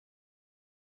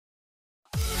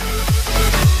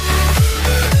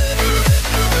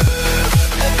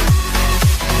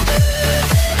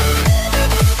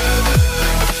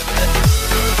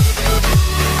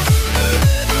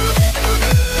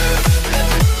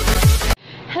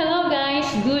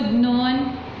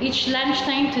It's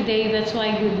lunchtime today, that's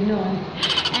why good noon.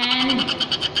 And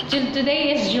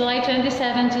today is July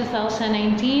 27,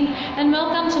 2019, and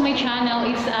welcome to my channel.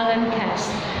 It's Alencass.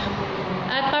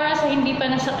 At para sa hindi pa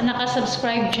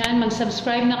nakasubscribe dyan,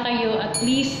 mag-subscribe na kayo. At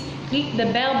least click the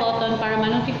bell button para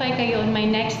ma-notify kayo on my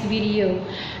next video.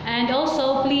 And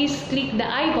also, please click the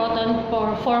I button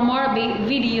for more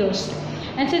videos.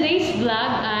 And today's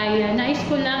vlog ay nais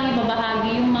ko lang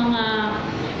ibabahagi yung mga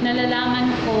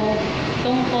nalalaman ko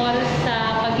tungkol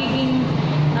sa pagiging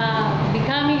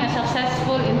becoming a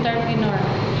successful entrepreneur.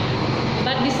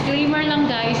 But disclaimer lang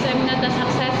guys, I'm not a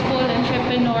successful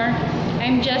entrepreneur.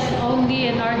 I'm just only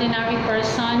an ordinary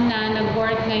person na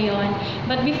nag-work ngayon.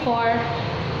 But before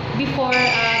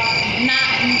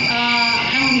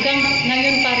hanggang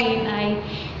ngayon pa rin ay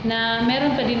na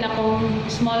meron pa din akong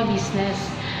small business.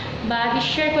 But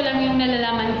i-share ko lang yung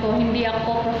nalalaman ko. Hindi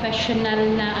ako professional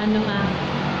na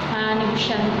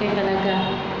negosyante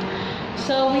talaga.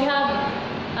 So we have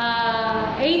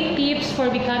 8 tips for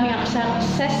becoming a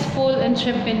successful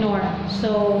entrepreneur.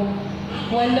 So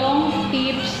 8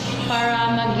 tips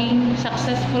para maging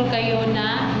successful kayo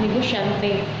na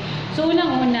negosyante. So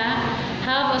unang-una,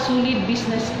 have a solid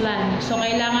business plan. So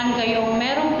kailangan kayong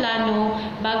merong plano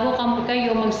bago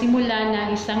kayo magsimula ng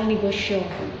isang negosyo.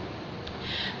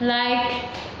 Like,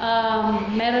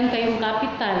 meron kayong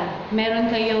capital,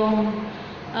 meron kayong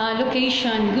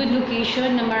location, good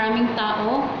location na maraming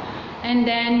tao, and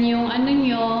then yung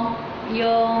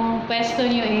yung pwesto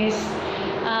nyo is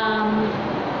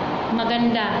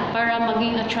maganda para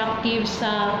maging attractive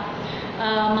sa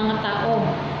mga tao.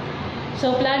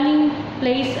 So planning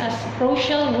plays a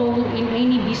crucial role in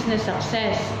any business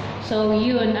success. So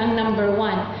yun ang number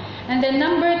 1. And then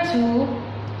number 2,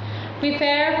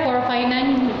 prepare for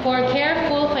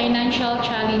careful financial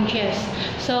challenges.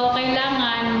 So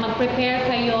kailangan mag-prepare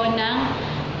kayo ng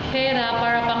pera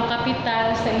para pang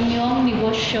kapital sa inyong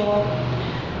negosyo.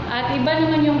 At iba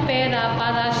naman yung pera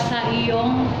para sa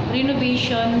iyong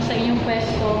renovation sa inyong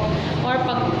pwesto or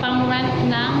pang-rent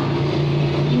ng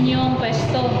inyong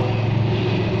pwesto.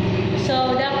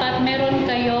 So dapat meron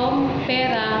kayong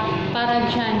pera para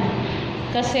dyan.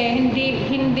 Kasi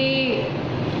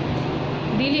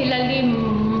dili lalim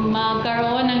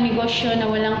magkaroon ng negosyo na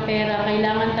walang pera.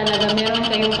 Kailangan talaga meron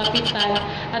kayong kapital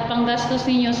at panggastos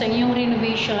ninyo sa inyong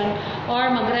renovation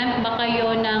or mag-rent ba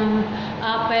kayo ng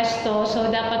pwesto. So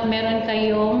dapat meron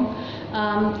kayong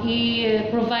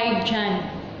i-provide dyan.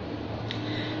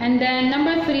 And then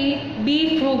number 3,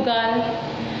 be frugal.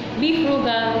 Be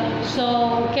frugal. So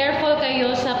careful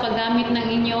kayo sa paggamit ng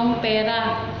inyong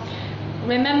pera.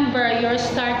 Remember, you're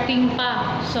starting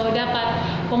pa. So, dapat,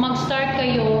 kung mag-start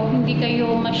kayo, hindi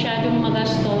kayo masyadong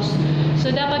magastos.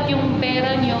 So, dapat yung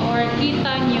pera nyo or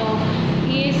kita nyo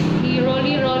is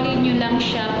i-rolly nyo lang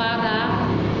siya para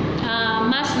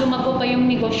mas lumago pa yung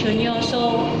negosyo nyo.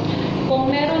 So,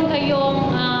 kung meron kayong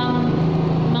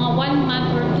mga 1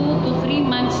 month or 2 to 3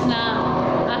 months na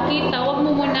kita, huwag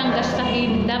mo munang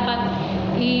gastahin. Dapat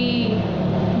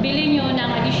i-bili nyo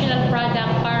ng additional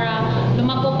product para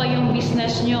lumago pa yung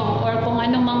business nyo or kung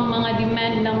anumang mga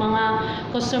demand ng mga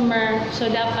customer.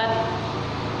 So dapat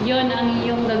yon ang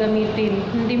iyong gagamitin.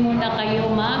 Hindi muna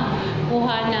kayo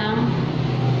magkuha ng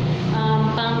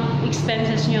pang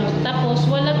expenses nyo. Tapos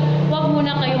wag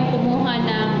muna kayong kumuha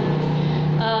ng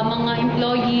mga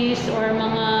employees or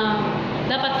mga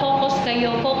dapat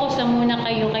focus lang muna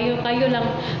kayo lang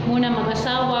muna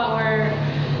mag-asawa or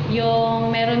yung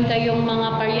meron kayong mga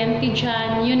paryente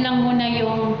dyan, yun lang muna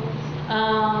yung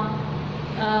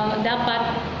dapat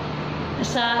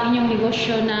sa inyong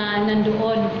negosyo na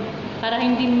nandoon para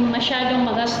hindi masyadong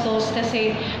magastos.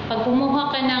 Kasi pag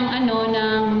kumuha ka ng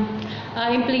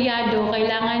empleyado,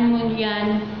 kailangan mo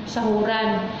yan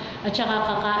sahuran at saka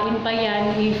kakain pa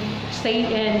yan if stay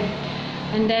in.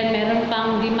 And then meron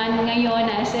pang demand ngayon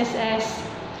na SSS.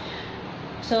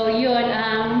 So yun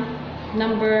ang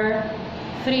number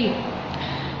 3.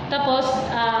 Tapos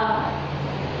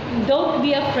don't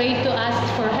be afraid to ask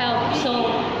for help. So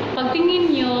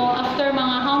pagtingin nyo after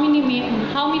mga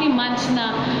how many months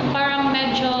na parang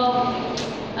medyo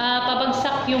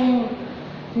pabagsak yung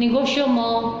negosyo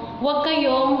mo, huwag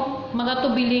kayong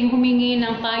magatubiling humingi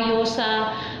ng payo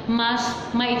sa mas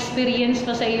may experience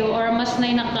pa sa iyo or mas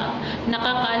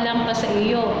nakakaalam pa sa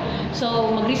iyo.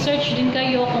 So mag-research din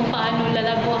kayo kung paano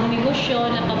lalago ang negosyo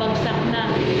na pabagsak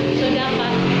na. So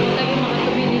dapat huwag kayong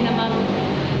makatubili na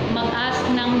mag-ask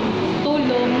ng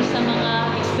tulong sa mga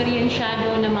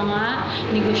eksperyensyado na mga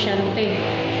negosyante.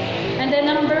 And then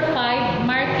number 5,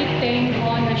 marketing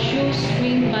on a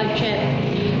shoestring budget.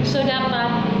 So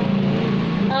dapat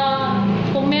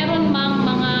kung meron mang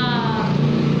mga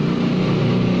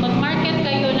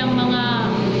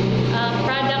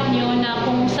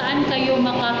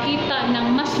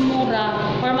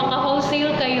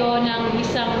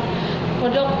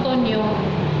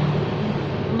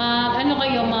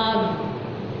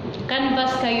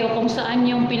canvas kayo kung saan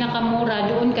yung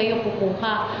pinakamura, doon kayo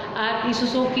kukuha at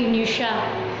isusuki niyo siya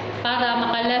para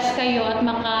makalas kayo at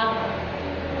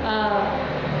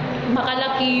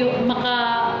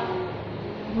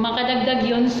makadagdag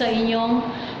yon sa inyong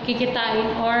kikitain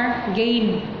or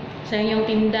gain sa inyong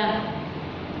tinda.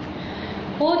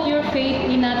 Put your faith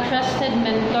in a trusted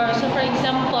mentor. So for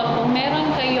example, kung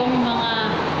meron kayong mga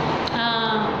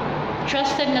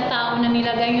trusted na tao na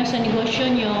nilagay nyo sa negosyo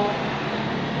nyo,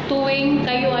 tuwing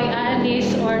kayo ay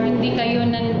aalis or hindi kayo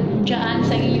nandiyan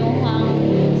sa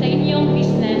inyong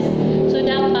business, so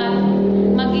dapat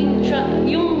maging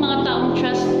yung mga taong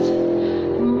trust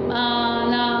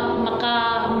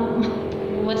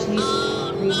what's this?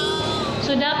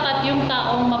 So dapat yung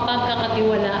taong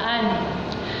mapagkakatiwalaan,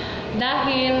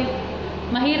 dahil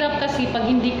mahirap kasi pag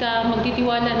hindi ka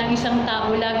magtitiwala ng isang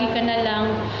tao, lagi ka na lang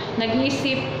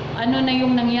nag-iisip ano na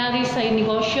yung nangyari sa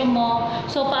negosyo mo.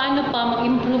 So, paano pa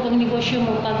mag-improve ang negosyo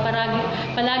mo pag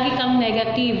palagi kang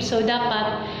negative? So,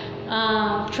 dapat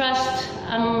trust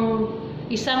ang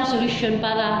isang solusyon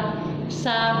para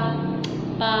sa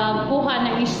pagkuha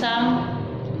ng isang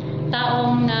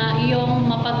taong na iyong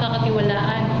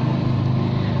mapagkakatiwalaan.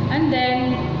 And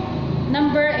then,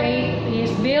 number 8 is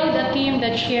build a team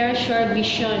that shares your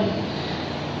vision.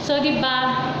 So,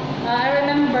 diba, I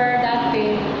remember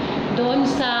dati,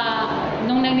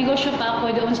 nung nagnegosyo pa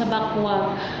ako doon sa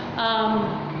Bakwag,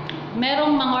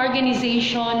 merong mga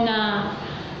organization na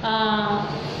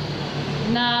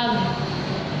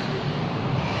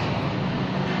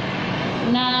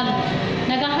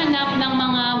naghahanap ng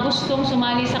mga gustong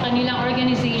sumali sa kanilang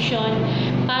organization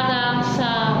para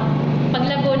sa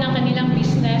paglago ng kanilang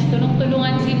business.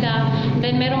 Tulong-tulungan sila.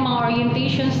 Then merong mga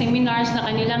orientation seminars na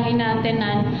kanilang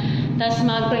ina-attendan. Tapos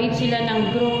mag-create sila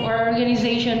ng group or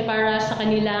organization para sa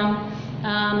kanilang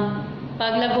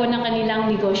paglago ng kanilang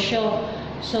negosyo.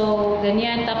 So,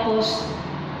 ganyan. Tapos,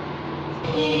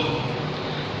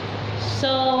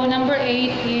 so, number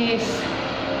 8 is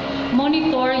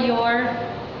monitor your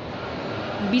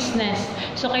business.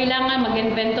 So, kailangan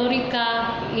mag-inventory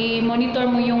ka, i-monitor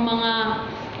mo yung mga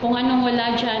kung anong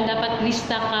wala dyan, dapat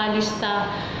lista.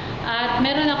 At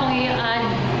meron akong i-add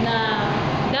na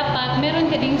dapat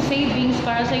meron ka ding savings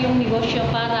para sa iyong negosyo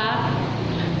para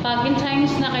pag in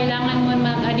times na kailangan mo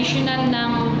mag-additional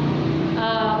ng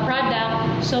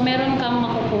product, so meron kang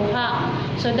makukuha.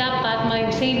 So dapat may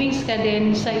savings ka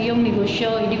din sa iyong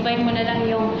negosyo. I-divide mo na lang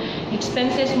yung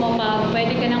expenses mo. Pag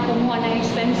pwede ka nang kumuha ng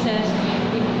expenses,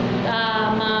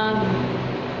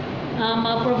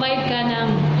 mag-provide ka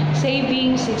ng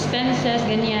savings, expenses,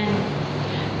 ganyan.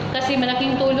 Kasi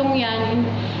malaking tulong yan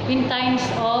in times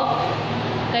of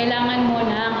kailangan mo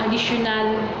ng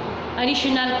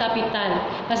additional capital.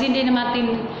 Kasi hindi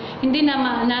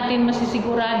natin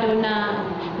masisigurado na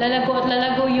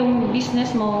lalago yung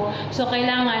business mo. So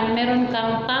kailangan meron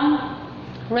kang pang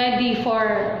ready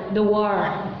for the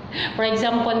war. For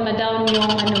example, ma-down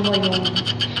yung yung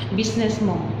business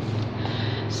mo.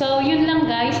 So yun lang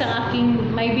guys ang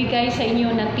aking maibigay sa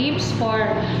inyo na tips for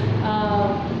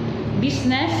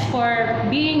business, for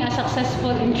being a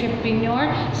successful entrepreneur.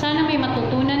 Sana may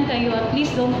matutunan kayo at please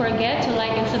don't forget to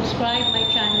like and subscribe my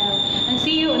channel. And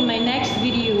see you in my next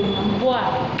video.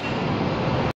 Buwan!